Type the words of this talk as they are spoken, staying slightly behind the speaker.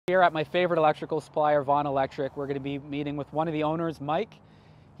Here at my favorite electrical supplier, Vaughan Electric, we're going to be meeting with one of the owners, Mike.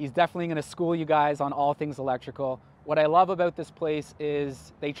 He's definitely going to school you guys on all things electrical. What I love about this place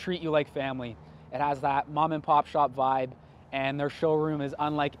is they treat you like family. It has that mom and pop shop vibe, and their showroom is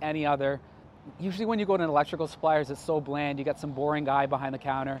unlike any other. Usually when you go to an electrical suppliers, it's so bland. You got some boring guy behind the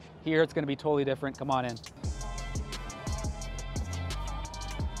counter. Here, it's going to be totally different. Come on in.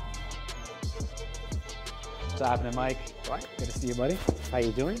 What's happening, Mike? Right. Good to see you, buddy. How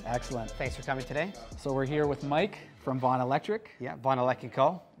you doing? Excellent. Thanks for coming today. So we're here with Mike from Vaughan Electric. Yeah, Vaughan Elec &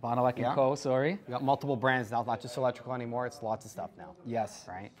 Co. Vaughan Elec & Co, sorry. We got multiple brands now, not just electrical anymore. It's lots of stuff now. Yes.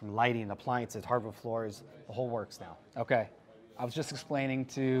 Right? From lighting, appliances, hardwood floors, the whole works now. Okay. I was just explaining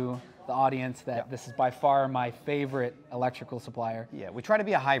to the audience that this is by far my favorite electrical supplier. Yeah, we try to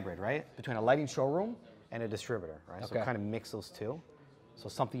be a hybrid, right? Between a lighting showroom and a distributor, right? Okay. So we kind of mix those two. So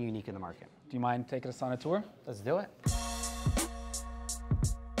something unique in the market. Do you mind taking us on a tour? Let's do it.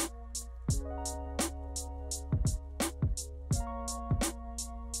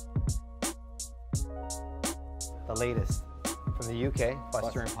 The latest from the UK,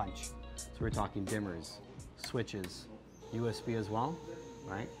 Buster and Punch. So we're talking dimmers, switches, USB as well,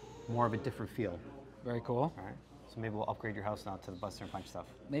 right? More of a different feel. Very cool. All right. So maybe we'll upgrade your house now to the Buster and Punch stuff.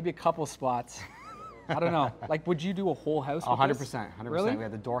 Maybe a couple spots. I don't know. Like, would you do a whole house with 100%, this? 100%. Really? We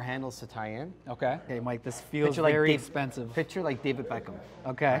have the door handles to tie in. Okay. Okay, Mike, this feels Picture like very expensive. Picture like David Beckham.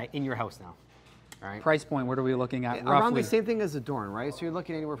 Okay. Right, in your house now. All right. Price point, what are we looking at roughly? Around the same thing as the Dorn, right? So you're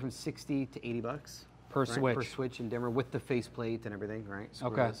looking anywhere from 60 to 80 bucks. Per switch. Per switch and dimmer with the faceplate and everything, right?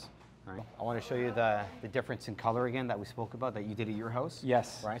 Okay. All right. I want to show you the difference in color again that we spoke about that you did at your house.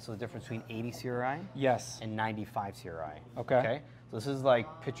 Yes. Right, so the difference between 80 CRI Yes. and 95 CRI. Okay. So this is like,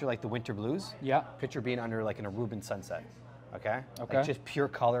 picture like the winter blues. Yeah. Picture being under like an Aruban sunset. Okay. Okay. Like just pure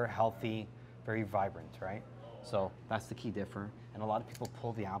color, healthy, very vibrant, right? So that's the key difference. And a lot of people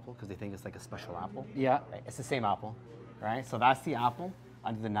pull the apple because they think it's like a special apple. Yeah. Right? It's the same apple, right? So that's the apple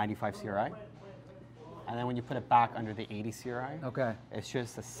under the 95 CRI. And then when you put it back under the 80 CRI, Okay. it's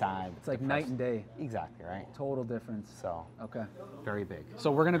just a sad. It's like night and day. Exactly, right? Total difference. So, Okay. very big.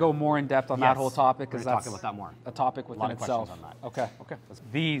 So we're going to go more in depth on that whole topic because We're gonna that's talk about that more. a topic within lot of itself. questions on that. Okay. Okay.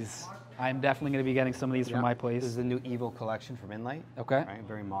 These, I'm definitely going to be getting some of these from my place. This is the new Evo collection from In-Lite. Okay. Right,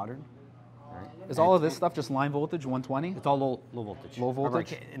 very modern. Right. Is all of this stuff just line voltage, 120? It's all low voltage. Low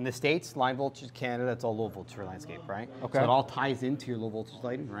voltage? Remember, in the States, line voltage, Canada, it's all low voltage for landscape, right? Okay. So it all ties into your low voltage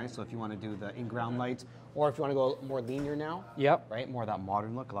lighting, right? So if you want to do the in-ground lights, or if you want to go more linear now, Yep. right? More of that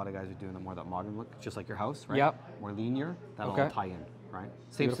modern look. A lot of guys are doing more of that modern look, just like your house, right? Yep. More linear, that'll Okay. all tie in, right?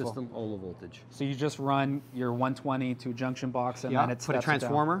 Same Beautiful. system, all low voltage. So you just run your 120 to junction box and then it put a steps it down.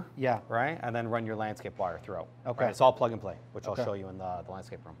 transformer, Yeah. right? And then run your landscape wire throughout. Okay. Right? It's all plug and play, which Okay. I'll show you in the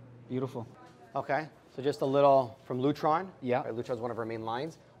landscape room. Beautiful. Okay, so just a little from Lutron. Yeah. Right, Lutron's one of our main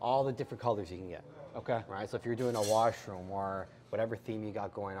lines. All the different colors you can get. Okay. Right, so if you're doing a washroom or whatever theme you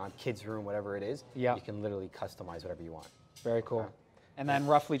got going on, kids' room, whatever it is, Yeah. you can literally customize whatever you want. Very cool. And then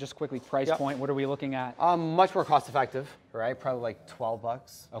roughly, just quickly, price Yep. point, what are we looking at? Much more cost effective, right? Probably like 12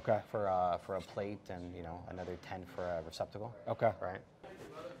 bucks. Okay. For a plate and another 10 for a receptacle. Okay. Right.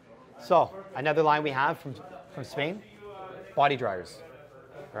 So another line we have from Spain, body dryers.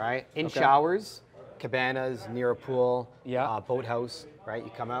 Right, in Okay. showers, cabanas, near a pool, Yeah. Boathouse, right?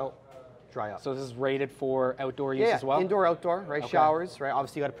 You come out, dry up. So this is rated for outdoor use as well? Indoor, outdoor, right? Okay. Showers, right?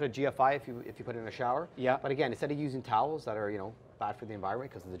 Obviously, you got to put a GFI if you put it in a shower. Yeah. But again, instead of using towels that are bad for the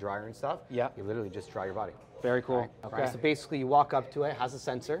environment because of the dryer and stuff, Yeah. you literally just dry your body. Very cool. Right? Okay. Right? So basically, you walk up to it, has a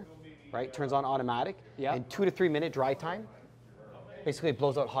sensor, right? Turns on automatic. Yeah. In 2 to 3 minute dry time, basically it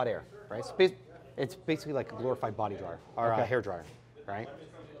blows out hot air, right? So it's basically like a glorified body dryer or Okay. a hair dryer, right?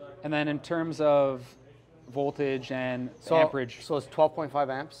 And then in terms of voltage and So, amperage. So it's 12.5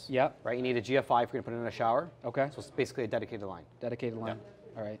 amps. Yep. Right. You need a GFI if you're gonna put it in a shower. Okay. So it's basically a dedicated line. Dedicated line.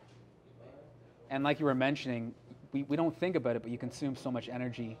 All right. And like you were mentioning, we don't think about it, but you consume so much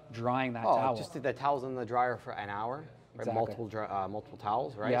energy drying that towel. Just the towels in the dryer for an hour. Right? Exactly. Multiple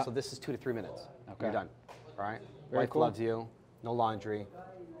towels. Right. Yeah. So this is 2 to 3 minutes. Okay. You're done. All right. Very Wife cool. loves you. No laundry.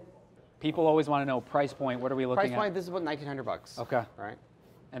 People always want to know price point. What are we looking Price at? point. This is about $1,900. Okay. All right.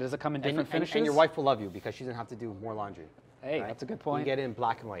 And does it come in And, different finishes? and your wife will love you because she doesn't have to do more laundry. Hey, right? that's a good You point. get it in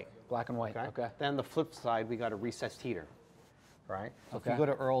black and white. Black and white. Okay. Then on the flip side, we got a recessed heater. Right? So Okay. if you go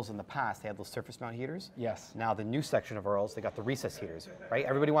to Earl's in the past, they had those surface mount heaters. Yes. Now the new section of Earl's, they got the recessed heaters, right?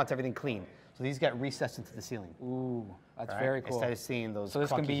 Everybody wants everything clean. So these get recessed into the ceiling. Ooh, that's right? very cool. Instead of seeing those So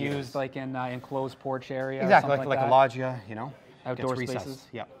this can clunky be heaters. used like in enclosed porch area. Exactly, or something like that. a loggia, Outdoor gets recessed. spaces?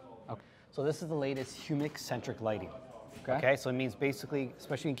 Yep. Okay. So this is the latest Humix Centric lighting. Okay. So it means basically,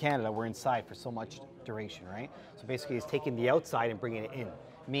 especially in Canada, we're inside for so much duration, right? So basically it's taking the outside and bringing it in.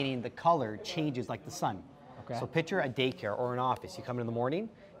 meaning the color changes like the sun. Okay. So picture a daycare or an office. You come in the morning,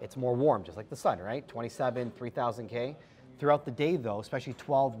 it's more warm, just like the sun, right? 27, 3000 K. Throughout the day though, especially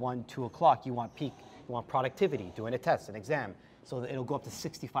 12, 1, 2 o'clock, you want peak, you want productivity, doing a test, an exam. So that it'll go up to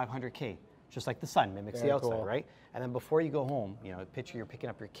 6,500 K, just like the sun mimics Very the outside, cool. right? And then before you go home, you know, picture you're picking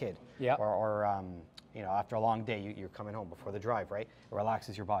up your kid. Yeah. Or you know, after a long day, you're coming home before the drive, right? It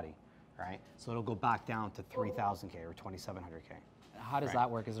relaxes your body, right? So it'll go back down to 3,000 K or 2,700 K. How does that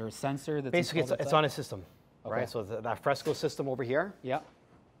work? Is there a sensor that's Basically, it's on a system, Okay. right? So that fresco system over here, Yeah.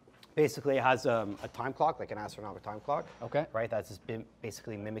 basically it has a time clock, like an astronomical time clock. Okay. Right, that's just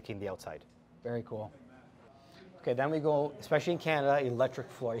basically mimicking the outside. Very cool. Okay, then we go, especially in Canada, electric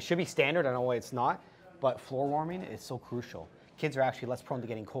floor. It should be standard, I know why it's not, but floor warming is so crucial. Kids are actually less prone to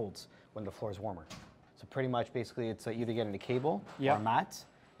getting colds when the floor is warmer. So pretty much, basically, it's either getting a cable or a mat,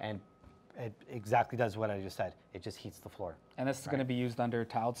 and it exactly does what I just said. It just heats the floor. And this is going to be used under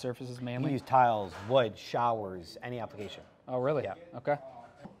tiled surfaces You mainly? can use tiles, wood, showers, any application. Oh, really? Yeah. Okay.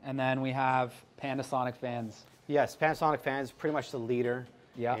 And then we have Panasonic fans. Yes, Panasonic fans, pretty much the leader,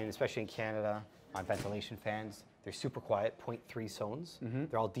 Yeah. and especially in Canada, on ventilation fans. They're super quiet, 0.3 zones.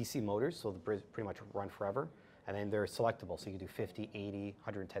 They're all DC motors, so they pretty much run forever. And then they're selectable, so you can do 50, 80,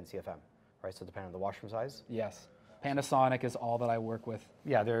 110 CFM, right? So depending on the washroom size. Yes. Panasonic is all that I work with.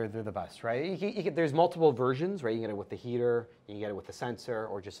 Yeah, they're the best, right? There's multiple versions, right? You can get it with the heater, you can get it with the sensor,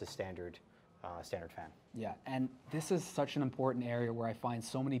 or just a standard fan. Yeah, and this is such an important area where I find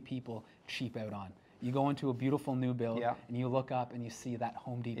so many people cheap out on. You go into a beautiful new build, Yeah. and you look up and you see that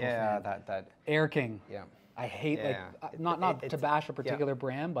Home Depot Yeah, fan. that. Air King. Yeah. I hate, Yeah. like, not to bash a particular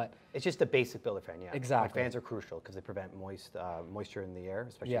brand, but It's just a basic builder fan, yeah. Exactly. Like fans are crucial because they prevent moisture in the air,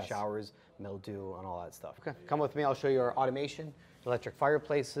 especially Yes. showers, mildew, and all that stuff. Okay, come with me. I'll show you our automation, electric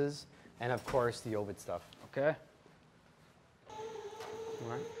fireplaces, and of course the Ovid stuff. okay. All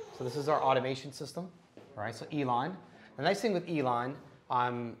right. So this is our automation system. All right. So ELAN. The nice thing with ELAN,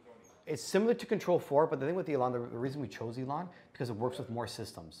 it's similar to Control 4, but the thing with ELAN, the reason we chose ELAN because it works with more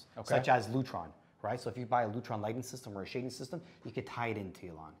systems, such as Lutron. Right. So if you buy a Lutron lighting system or a shading system, you could tie it into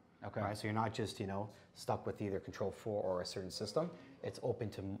ELAN. Okay. Right. So you're not just stuck with either Control 4 or a certain system. It's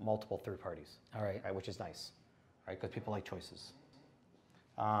open to multiple third parties. All right. Right, which is nice. Right, because people like choices.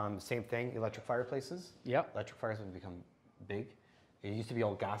 Same thing, electric fireplaces. Yep. Electric fireplaces have become big. It used to be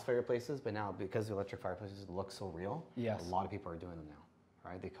all gas fireplaces, but now because the electric fireplaces look so real, Yes. a lot of people are doing them now.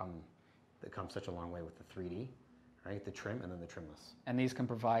 Right, they come such a long way with the 3D. Right, the trim and then the trimless. And these can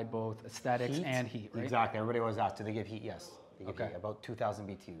provide both aesthetics and heat, right? Exactly. Everybody always asks, do they give heat? Yes. They give heat, about 2,000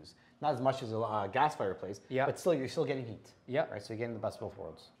 BTUs. Not as much as a gas fireplace, but still, you're still getting heat. Yeah. Right, so you're getting the best of both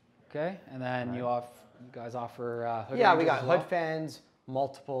worlds. Okay, and then you guys offer hood Yeah, we ranges got as well? hood fans,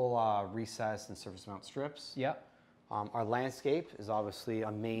 multiple recess and surface mount strips. Yeah. Our landscape is obviously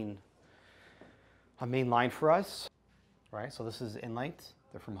a main line for us. Right, so this is In-Lite.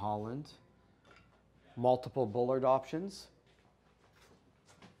 They're from Holland. Multiple bullard options.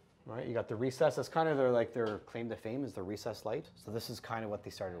 Right, you got the recess. That's kind of their claim to fame is the recess light. So this is kind of what they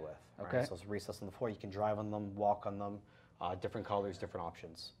started with. Right? Okay. So it's recess on the floor. You can drive on them, walk on them, different colors, different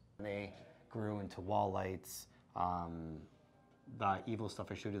options. And they grew into wall lights, the evil stuff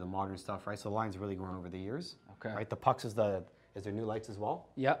I showed you, the modern stuff, right? So the line's really grown over the years. Okay. Right, the pucks is their new lights as well.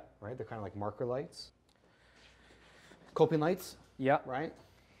 Yep. Right, they're kind of like marker lights. Coping lights. Yep. Right?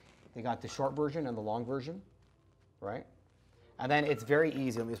 They got the short version and the long version, right? And then it's very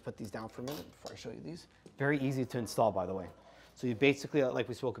easy. Let me just put these down for a minute before I show you these. Very easy to install, by the way. So you basically, like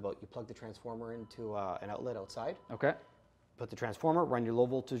we spoke about, you plug the transformer into an outlet outside. Okay. Put the transformer, run your low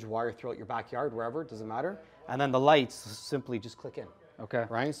voltage wire throughout your backyard, wherever, it doesn't matter. And then the lights simply just click in. Okay.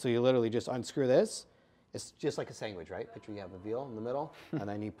 Right? So you literally just unscrew this. It's just like a sandwich, right? Picture you have a veal in the middle, and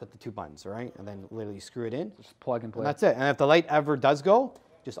then you put the two buttons, right? And then literally screw it in. Just plug and play. And that's it. And if the light ever does go,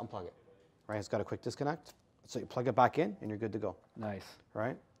 just unplug it. Right? It's got a quick disconnect. So you plug it back in, and you're good to go. Nice.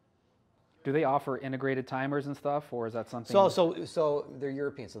 Right? Do they offer integrated timers and stuff, or is that something? So they're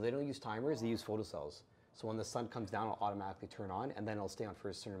European, so they don't use timers. They use photocells. So when the sun comes down, it'll automatically turn on, and then it'll stay on for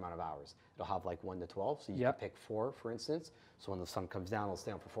a certain amount of hours. It'll have like 1 to 12. So you can pick 4, for instance. So when the sun comes down, it'll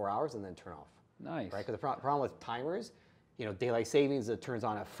stay on for 4 hours and then turn off. Nice. Right? Because the problem with timers, daylight savings, it turns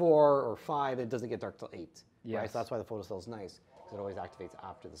on at 4 or 5. It doesn't get dark till 8. Yes. Right? So that's why the photocell is nice, because it always activates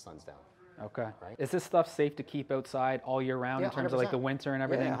after the sun's down. Okay. Right? Is this stuff safe to keep outside all year round in terms of like the winter and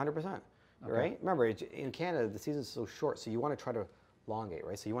everything? Yeah, 100%. Right? Remember, in Canada, the season's so short, so you want to try to elongate,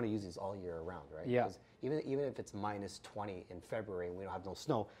 right? So you want to use these all year round, right? Yeah. Because even if it's minus 20 in February and we don't have no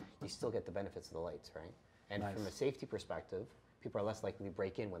snow, you still get the benefits of the lights, right? And from a safety perspective, people are less likely to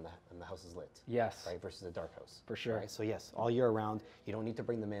break in when the house is lit. Yes. Right, versus a dark house. For sure. Right? So yes, all year round, you don't need to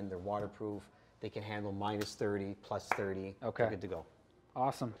bring them in. They're waterproof. They can handle -30, +30. Okay. They're good to go.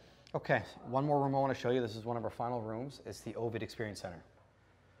 Awesome. Okay, one more room I want to show you. This is one of our final rooms. It's the Ovid Experience Center.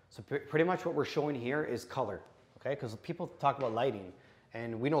 So pretty much what we're showing here is color, okay? Because people talk about lighting,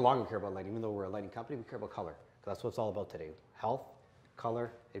 and we no longer care about lighting. Even though we're a lighting company, we care about color. That's what it's all about today. Health,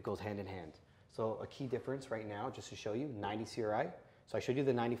 color, it goes hand in hand. So a key difference right now, just to show you, 90 CRI. So I showed you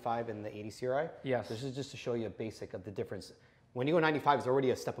the 95 and the 80 CRI. Yes. This is just to show you a basic of the difference. When you go 95, it's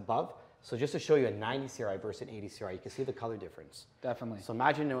already a step above. So just to show you a 90 CRI versus an 80 CRI, you can see the color difference. Definitely. So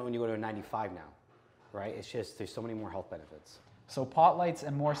imagine when you go to a 95 now, right? It's just, there's so many more health benefits. So pot lights,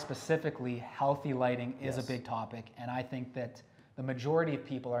 and more specifically, healthy lighting is a Yes. big topic. And I think that the majority of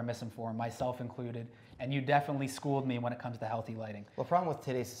people are misinformed, myself included. And you definitely schooled me when it comes to healthy lighting. Well, the problem with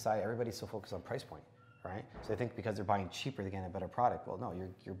today's society, everybody's so focused on price point, right? So they think because they're buying cheaper, they're getting a better product. Well, no,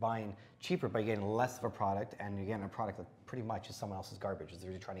 you're buying cheaper by getting less of a product, and you're getting a product that pretty much is someone else's garbage that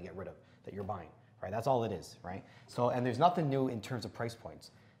they're trying to get rid of, that you're buying, right? That's all it is, right? So, and there's nothing new in terms of price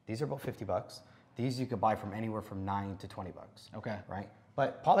points. These are about 50 bucks. These you could buy from anywhere from 9 to 20 bucks. Okay. Right?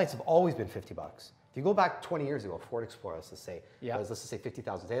 But pot lights have always been 50 bucks. If you go back 20 years ago, Ford Explorer, let's just say, let's just say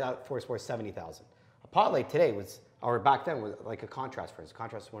 50,000. Today, that Ford Explorer is 70,000. A pot light today was, or back then, was like a Contrast, for instance.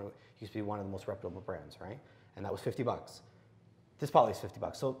 Contrast used to be one of the most reputable brands, right? And that was 50 bucks. This pot light's 50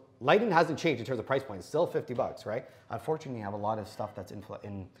 bucks. So lighting hasn't changed in terms of price point. It's still 50 bucks, right? Unfortunately, you have a lot of stuff that's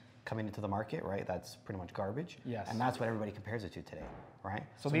coming into the market, right? That's pretty much garbage. Yes. And that's what everybody compares it to today, right?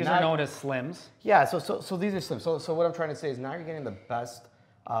 So these are known as slims. Yeah, so these are slim. So what I'm trying to say is now you're getting the best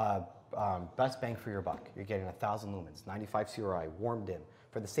bang for your buck. You're getting 1,000 lumens, 95 CRI, warm dim,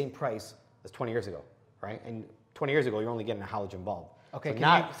 for the same price as 20 years ago, right? And 20 years ago, you're only getting a halogen bulb. Okay,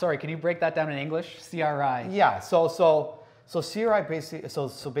 So can you break that down in English? CRI. Yeah, so CRI basically,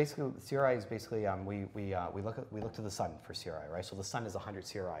 so basically CRI is basically we look to the sun for CRI, right? So the sun is 100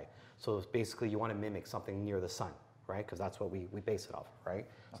 CRI. So it's basically you want to mimic something near the sun, right? Because that's what we base it off, right?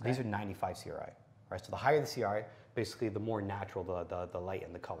 So these are 95 CRI, right? So the higher the CRI, basically the more natural the light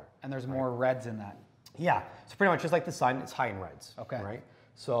and the color. And there's more reds in that. Yeah, so pretty much just like the sun, it's high in reds. Okay. Right?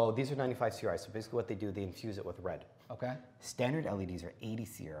 So these are 95 CRI. So basically what they do, they infuse it with red. Okay. Standard LEDs are 80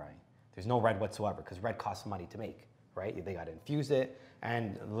 CRI. There's no red whatsoever because red costs money to make, right? They got to infuse it,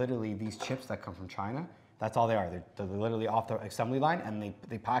 and literally these chips that come from China, that's all they are. They're literally off the assembly line, and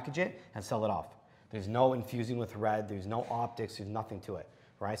they package it and sell it off. There's no infusing with red. There's no optics. There's nothing to it,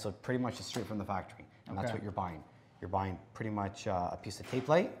 right? So pretty much it's straight from the factory, and that's what you're buying. You're buying pretty much a piece of tape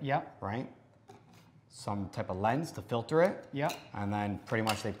light, right? Some type of lens to filter it, and then pretty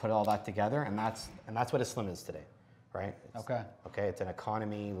much they put all that together, and that's what a slim is today, right? Okay, it's an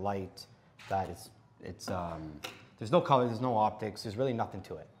economy light that there's no color, there's no optics, there's really nothing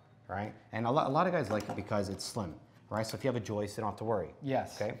to it, right? And a lot of guys like it because it's slim, right? So if you have a joist, you don't have to worry.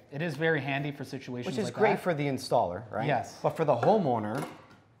 Yes. Okay. It is very handy for situations like that. Which is great for the installer, right? Yes. But for the homeowner,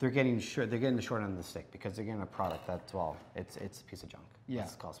 they're getting the short end of the stick because they're getting a product that's, well, it's a piece of junk. Yeah.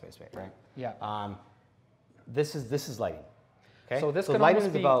 It's called space, right? Yeah. This is lighting. Okay. So this so could lighting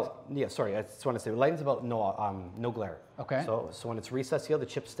almost is be... about sorry, I just want to say lighting's about no glare. Okay. So when it's recessed here, the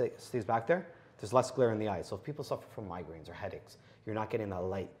chip stays back there. There's less glare in the eyes. So if people suffer from migraines or headaches, you're not getting that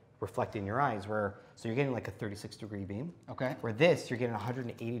light reflecting in your eyes. So you're getting like a 36-degree beam. Okay. Where this, you're getting a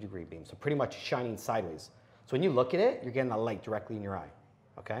 180-degree beam. So pretty much shining sideways. So when you look at it, you're getting the light directly in your eye.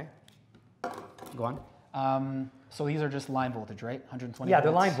 Okay. Go on. So these are just line voltage, right? 120 Yeah,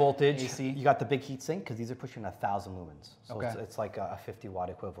 they're volts, line voltage. AC. You got the big heat sink because these are pushing 1,000 lumens. So Okay. it's like a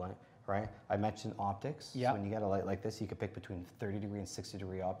 50-watt equivalent, right? I mentioned optics. Yeah. So when you get a light like this, you can pick between 30-degree and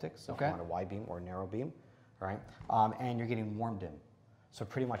 60-degree optics. So if Okay. you want a wide beam or a narrow beam, right? And you're getting warm dim. So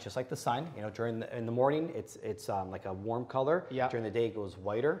pretty much just like the sun, you know, in the morning it's like a warm color. Yeah. During the day it goes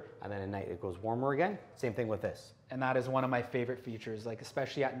whiter, and then at night it goes warmer again. Same thing with this. And that is one of my favorite features, like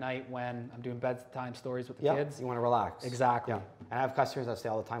especially at night when I'm doing bedtime stories with the kids. You want to relax. Exactly. Yeah. And I have customers that stay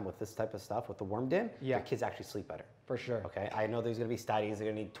all the time with this type of stuff, with the warm dim. Yeah. Their kids actually sleep better. For sure. Okay. I know there's going to be studies. They're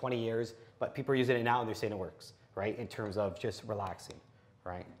going to need 20 years, but people are using it now and they're saying it works, right? In terms of just relaxing,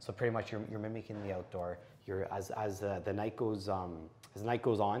 right? So pretty much you're mimicking the outdoor. As the night goes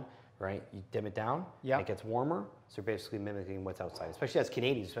on, right? You dim it down. Yeah. It gets warmer. So you're basically mimicking what's outside. Especially as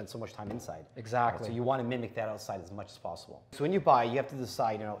Canadians, we spend so much time inside. Exactly. Right? So you want to mimic that outside as much as possible. So when you buy, you have to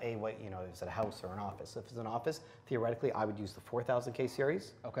decide, is it a house or an office? If it's an office, theoretically, I would use the 4000K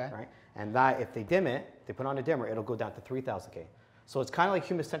series. Okay. Right. And that, if they dim it, they put on a dimmer, it'll go down to 3000K. So it's kind of like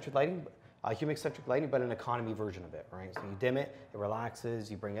human-centric lighting, but an economy version of it, right? So you dim it, it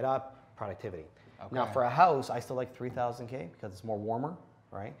relaxes, you bring it up, productivity. Now for a house, I still like 3000K because it's more warmer,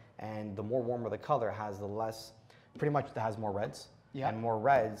 right? And the more warmer the color has, the less, pretty much it has more reds. Yeah. And more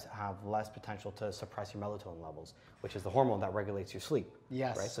reds have less potential to suppress your melatonin levels, which is the hormone that regulates your sleep.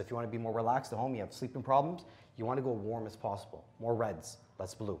 Yes. Right? So if you want to be more relaxed at home, you have sleeping problems, you want to go warm as possible. More reds,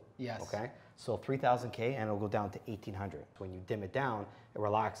 less blue. Yes. Okay? So 3000K and it'll go down to 1800. When you dim it down, it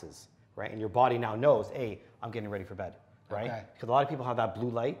relaxes, right? And your body now knows, hey, I'm getting ready for bed, right? Okay. Because a lot of people have that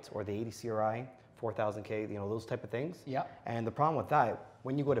blue light or the 80 CRI, 4000K, you know, those type of things. Yeah. And the problem with that,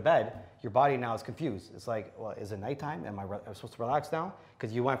 when you go to bed, your body now is confused. It's like, well, is it nighttime? Am I supposed to relax now?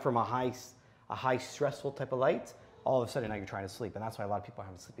 Because you went from a high stressful type of light, all of a sudden now you're trying to sleep. And that's why a lot of people are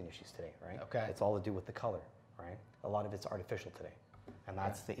having sleeping issues today, right? Okay. It's all to do with the color, right? A lot of it's artificial today. And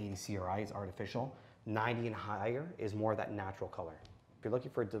that's the 80 CRI is artificial. 90 and higher is more that natural color. If you're looking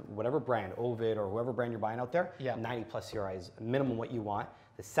for whatever brand, Ovid or whoever brand you're buying out there, 90 plus CRI is minimum what you want.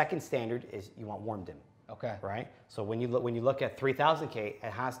 The second standard is you want warm dim. Okay. Right? So when you look at 3000K, it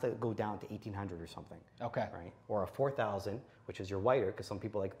has to go down to 1800 or something. Okay. Right? Or a 4000, which is your whiter, because some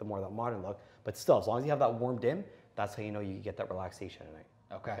people like the more that modern look. But still, as long as you have that warm dim, that's how you know you get that relaxation at night.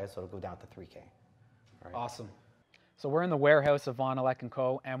 Okay. So it'll go down to 3K. Right? Awesome. So we're in the warehouse of Vaughan, Elec &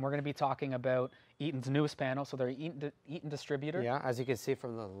 Co. and we're going to be talking about Eaton's newest panel. So they're Eaton distributor. Yeah, as you can see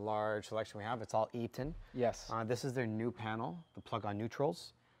from the large selection we have, it's all Eaton. Yes. This is their new panel, the plug-on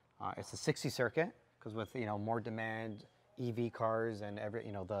neutrals. It's a 60 circuit, because with more demand, EV cars and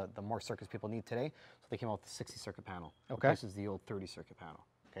the more circuits people need today, so they came out with the 60 circuit panel. Okay. This is the old 30 circuit panel.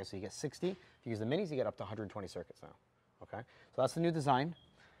 Okay, so you get 60. If you use the minis, you get up to 120 circuits now. Okay, so that's the new design.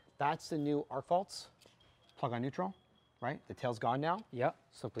 That's the new arc faults, plug-on neutral, right? The tail's gone now. Yep.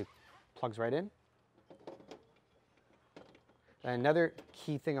 Simply plugs right in. And another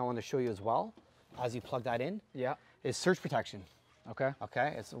key thing I want to show you as well, as you plug that in, is surge protection. Okay.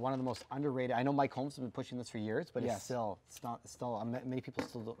 Okay. It's one of the most underrated. I know Mike Holmes has been pushing this for years, but it's still many people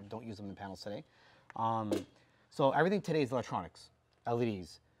still don't use them in panels today. So everything today is electronics,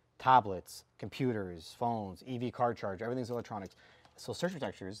 LEDs, tablets, computers, phones, EV car charge. Everything's electronics. So surge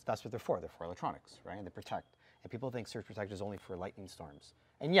protectors, that's what they're for. They're for electronics, right? And they protect. And people think surge protectors only for lightning storms.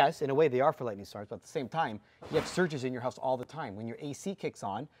 And yes, in a way they are for lightning storms, but at the same time, you have surges in your house all the time. When your AC kicks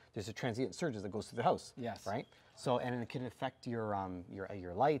on, there's a transient surge that goes through the house. Yes. Right? So, and it can affect your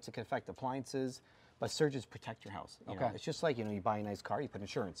lights, it can affect appliances, but surges protect your house. You know, it's just like, you buy a nice car, you put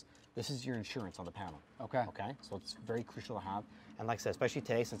insurance. This is your insurance on the panel. Okay. Okay? So it's very crucial to have. And like I said, especially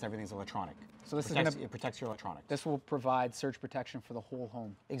today since everything's electronic. So this it protects your electronics. This will provide surge protection for the whole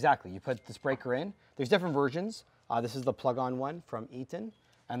home. Exactly. You put this breaker in. There's different versions. This is the plug-on one from Eaton.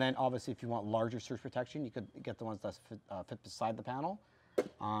 And then obviously if you want larger surge protection, you could get the ones that fit beside the panel.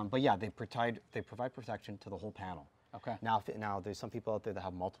 But yeah, they provide protection to the whole panel. Okay. Now there's some people out there that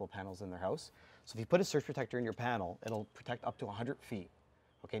have multiple panels in their house. So if you put a surge protector in your panel, it'll protect up to 100 feet.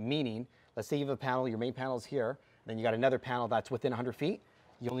 Okay, meaning, let's say you have a panel, your main panel is here, then you got another panel that's within 100 feet,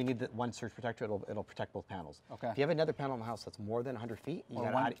 you only need the one surge protector, it'll protect both panels. Okay. If you have another panel in the house that's more than 100 feet, you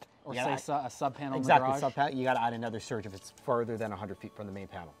gotta add, a sub panel in the garage. Exactly, sub panel, you gotta add another surge if it's further than 100 feet from the main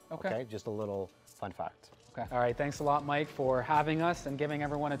panel. Okay. Just a little fun fact. Okay. All right, thanks a lot, Mike, for having us and giving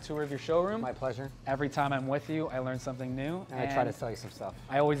everyone a tour of your showroom. My pleasure. Every time I'm with you, I learn something new. And I try to sell you some stuff.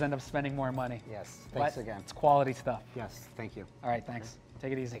 I always end up spending more money. Yes, thanks again. It's quality stuff. Yes, thank you. All right, thanks.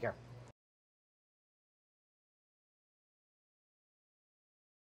 Take it easy. Take care.